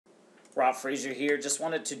Rob Frazier here. Just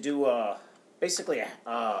wanted to do basically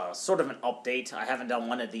a sort of an update. I haven't done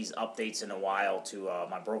one of these updates in a while to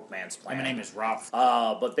my Broke Man's Plan. My name is Rob.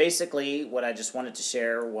 But basically, what I just wanted to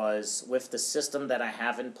share was with the system that I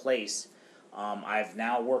have in place, I've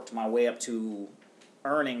now worked my way up to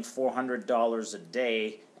earning $400 a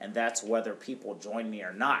day, and that's whether people join me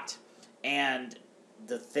or not. And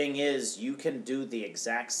the thing is, you can do the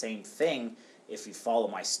exact same thing if you follow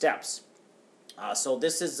my steps. So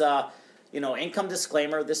this is, income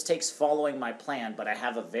disclaimer. This takes following my plan, but I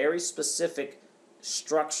have a very specific,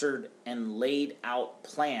 structured, and laid out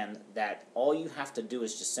plan that all you have to do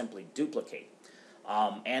is just simply duplicate.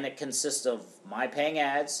 And it consists of my paying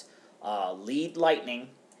ads, Lead Lightning,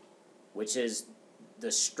 which is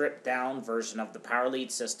the stripped down version of the Power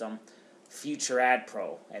Lead system, Future Ad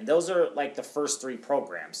Pro. And those are like the first three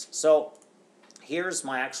programs. So here's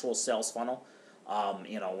my actual sales funnel.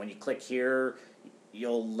 When you click here,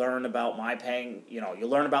 you'll learn about you'll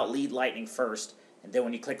learn about Lead Lightning first. And then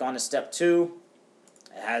when you click on to step 2,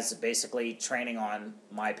 it has basically training on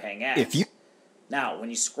my paying ads. Now, when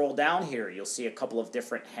you scroll down here, you'll see a couple of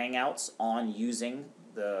different hangouts on using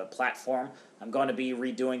the platform. I'm going to be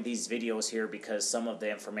redoing these videos here because some of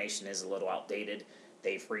the information is a little outdated.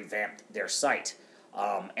 They've revamped their site.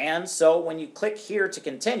 And so when you click here to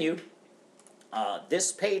continue,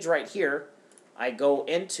 this page right here, I go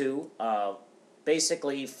into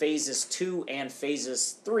basically phases 2 and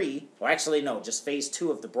phases 3. Or actually, no, just phase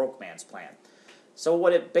 2 of the Broke Man's Plan. So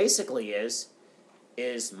what it basically is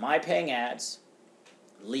my paying ads,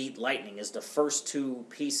 Lead Lightning is the first two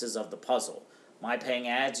pieces of the puzzle. My paying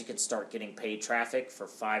ads, you can start getting paid traffic for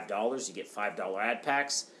 $5. You get $5 ad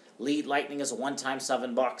packs. Lead Lightning is a one-time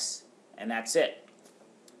 $7, and that's it.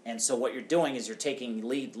 And so what you're doing is you're taking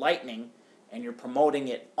Lead Lightning and you're promoting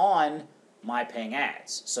it on my paying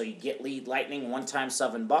ads. So you get Lead Lightning, one-time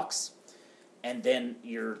 $7, and then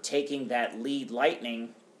you're taking that Lead Lightning.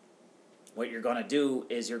 What you're going to do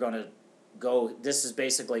is you're going to go, this is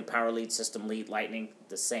basically Power Lead System, Lead Lightning,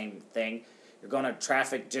 the same thing. You're going to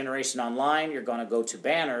traffic generation online, you're going to go to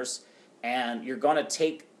banners, and you're going to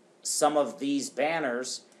take some of these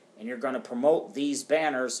banners and you're going to promote these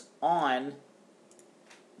banners on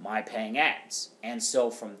my paying ads. And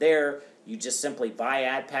so from there, you just simply buy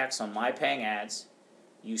ad packs on my paying ads,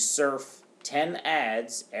 you surf 10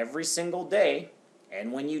 ads every single day,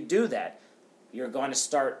 and when you do that, you're going to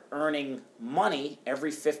start earning money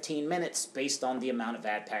every 15 minutes based on the amount of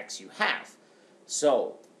ad packs you have.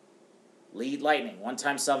 So, Lead Lightning,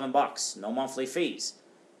 one-time $7, no monthly fees.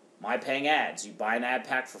 My paying ads, you buy an ad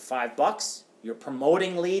pack for $5, you're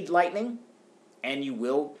promoting Lead Lightning, and you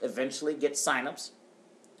will eventually get signups.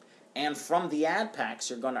 And from the ad packs,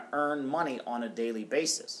 you're going to earn money on a daily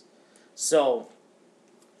basis. So,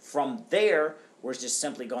 from there, we're just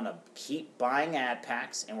simply going to keep buying ad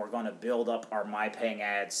packs, and we're going to build up our My Paying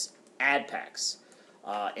Ads ad packs.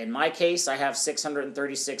 In my case, I have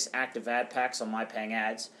 636 active ad packs on My Paying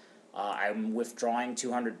Ads. I'm withdrawing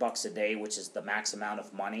 $200 a day, which is the max amount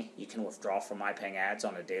of money you can withdraw from My Paying Ads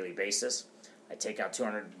on a daily basis. I take out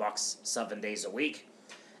 $200 7 days a week.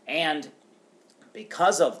 And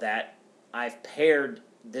because of that, I've paired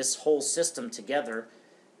this whole system together,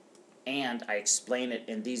 and I explain it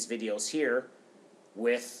in these videos here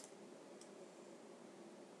with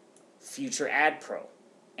Future Ad Pro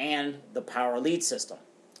and the Power Lead system.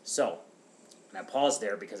 So, and I paused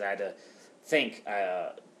there because I had to think.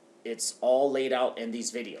 It's all laid out in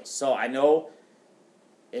these videos. So I know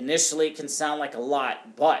initially it can sound like a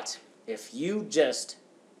lot, but if you just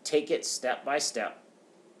take it step by step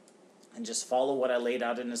and just follow what I laid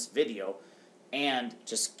out in this video and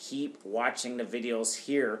just keep watching the videos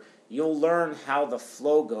here, you'll learn how the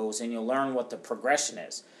flow goes and you'll learn what the progression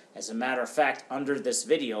is. As a matter of fact, under this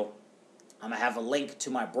video, I'm going to have a link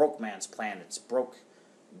to my Broke Man's Plan. It's broke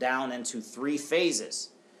down into 3 phases.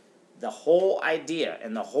 The whole idea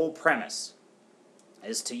and the whole premise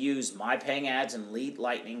is to use My Paying Ads and Lead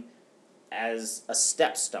Lightning as a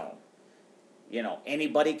stepstone.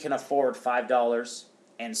 Anybody can afford $5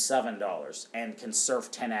 and $7 and can surf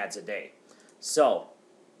 10 ads a day. So,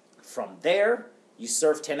 from there, you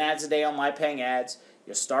surf 10 ads a day on My Paying Ads,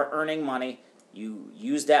 you'll start earning money, you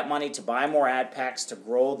use that money to buy more ad packs to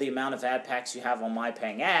grow the amount of ad packs you have on My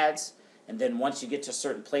Paying Ads, and then once you get to a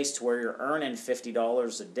certain place to where you're earning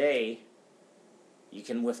 $50 a day, you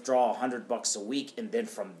can withdraw $100 a week, and then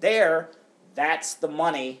from there, that's the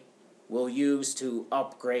money we'll use to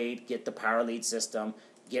upgrade, get the Power Lead system,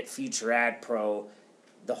 get Future Ad Pro,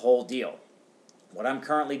 the whole deal. What I'm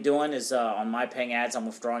currently doing is on My Paying Ads, I'm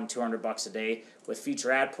withdrawing $200 a day. With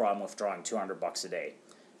Future Ad Pro, I'm withdrawing $200 a day.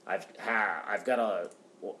 I've got a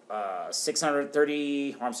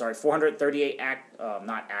 438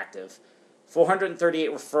 not active,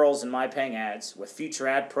 438 referrals in My Paying Ads with Future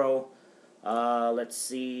Ad Pro. Let's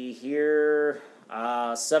see here,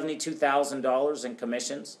 $72,000 in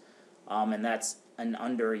commissions, and that's in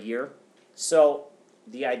under a year. So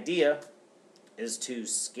the idea is to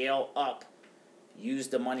scale up, use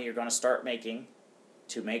the money you're going to start making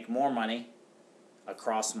to make more money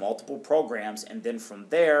across multiple programs, and then from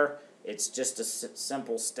there, it's just a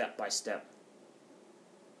simple step-by-step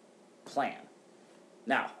plan.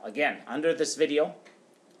 Now, again, under this video,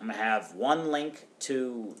 I'm going to have one link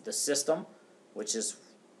to the system, which is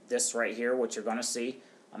this right here, what you're going to see.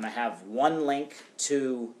 I'm going to have one link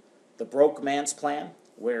to the Broke Man's Plan,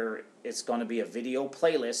 where it's going to be a video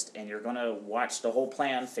playlist, and you're going to watch the whole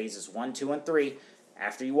plan, phases 1, 2, and 3.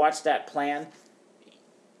 After you watch that plan,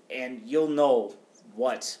 and you'll know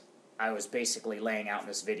what I was basically laying out in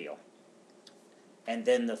this video. And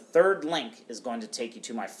then the third link is going to take you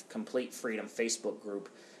to my Complete Freedom Facebook group.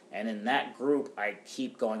 And in that group, I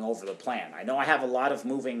keep going over the plan. I know I have a lot of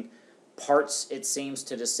moving parts, it seems,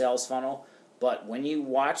 to the sales funnel. But when you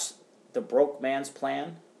watch the Broke Man's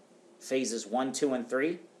Plan, phases 1, 2, and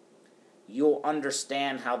 3, you'll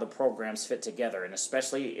understand how the programs fit together. And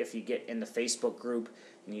especially if you get in the Facebook group,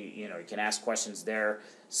 and you can ask questions there.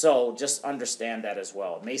 So just understand that as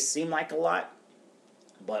well. It may seem like a lot,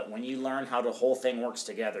 but when you learn how the whole thing works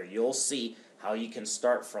together, you'll see how you can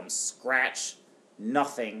start from scratch,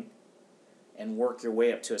 nothing, and work your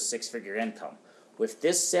way up to a six-figure income. With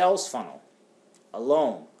this sales funnel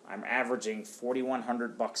alone, I'm averaging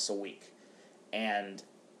 $4,100 a week, and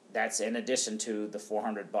that's in addition to the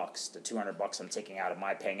 $400, the $200 I'm taking out of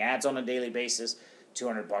My Paying Ads on a daily basis,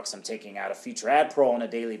 $200 I'm taking out of Future Ad Pro on a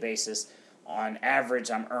daily basis. On average,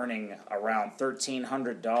 I'm earning around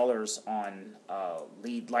 $1,300 on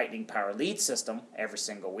Lead Lightning Power lead system every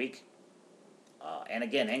single week. And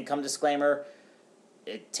again, income disclaimer,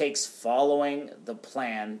 it takes following the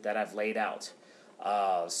plan that I've laid out.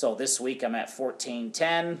 So this week I'm at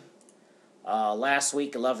 1410. Last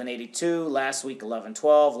week 1182, last week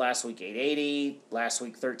 1112, last week 880, last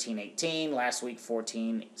week 1318, last week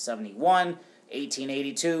 1471,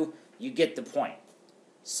 1882. You get the point.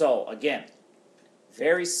 So again,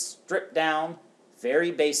 very stripped down,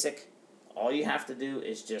 very basic. All you have to do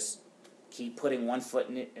is just keep putting one foot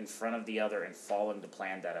in front of the other and following the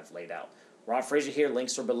plan that I've laid out. Rob Frazier here,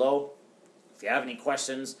 links are below. If you have any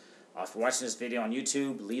questions, if you're watching this video on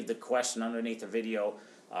YouTube, leave the question underneath the video.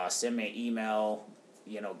 Send me an email,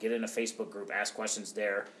 get in a Facebook group, ask questions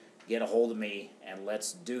there, get a hold of me, and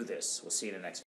let's do this. We'll see you in the next video.